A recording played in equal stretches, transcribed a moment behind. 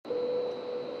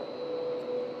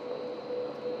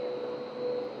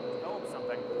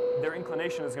their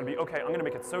inclination is going to be, okay, I'm going to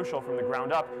make it social from the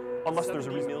ground up, unless there's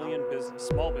a reason. 70 million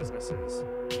small businesses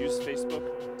use Facebook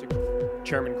to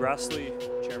Chairman Grassley,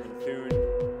 Chairman Thune,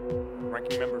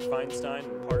 Ranking Member Feinstein,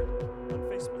 in part on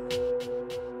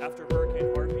Facebook. After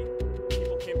Hurricane Harvey,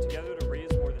 people came together to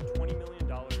raise more than $20 million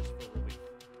for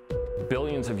relief.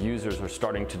 Billions of users are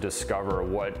starting to discover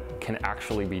what can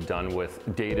actually be done with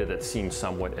data that seems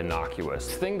somewhat innocuous.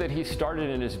 The thing that he started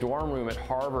in his dorm room at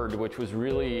Harvard, which was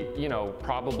really,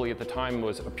 probably at the time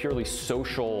was a purely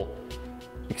social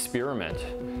experiment,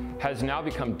 has now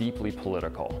become deeply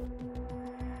political.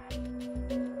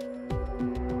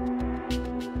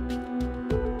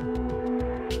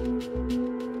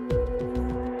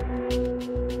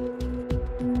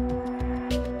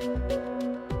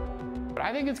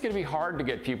 I think it's going to be hard to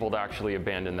get people to actually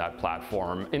abandon that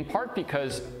platform, in part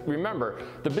because, remember,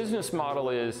 the business model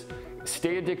is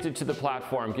stay addicted to the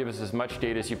platform, give us as much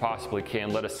data as you possibly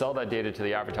can, let us sell that data to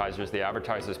the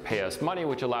advertisers pay us money,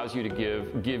 which allows you to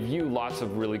give you lots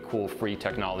of really cool free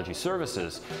technology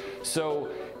services. So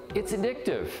it's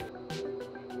addictive.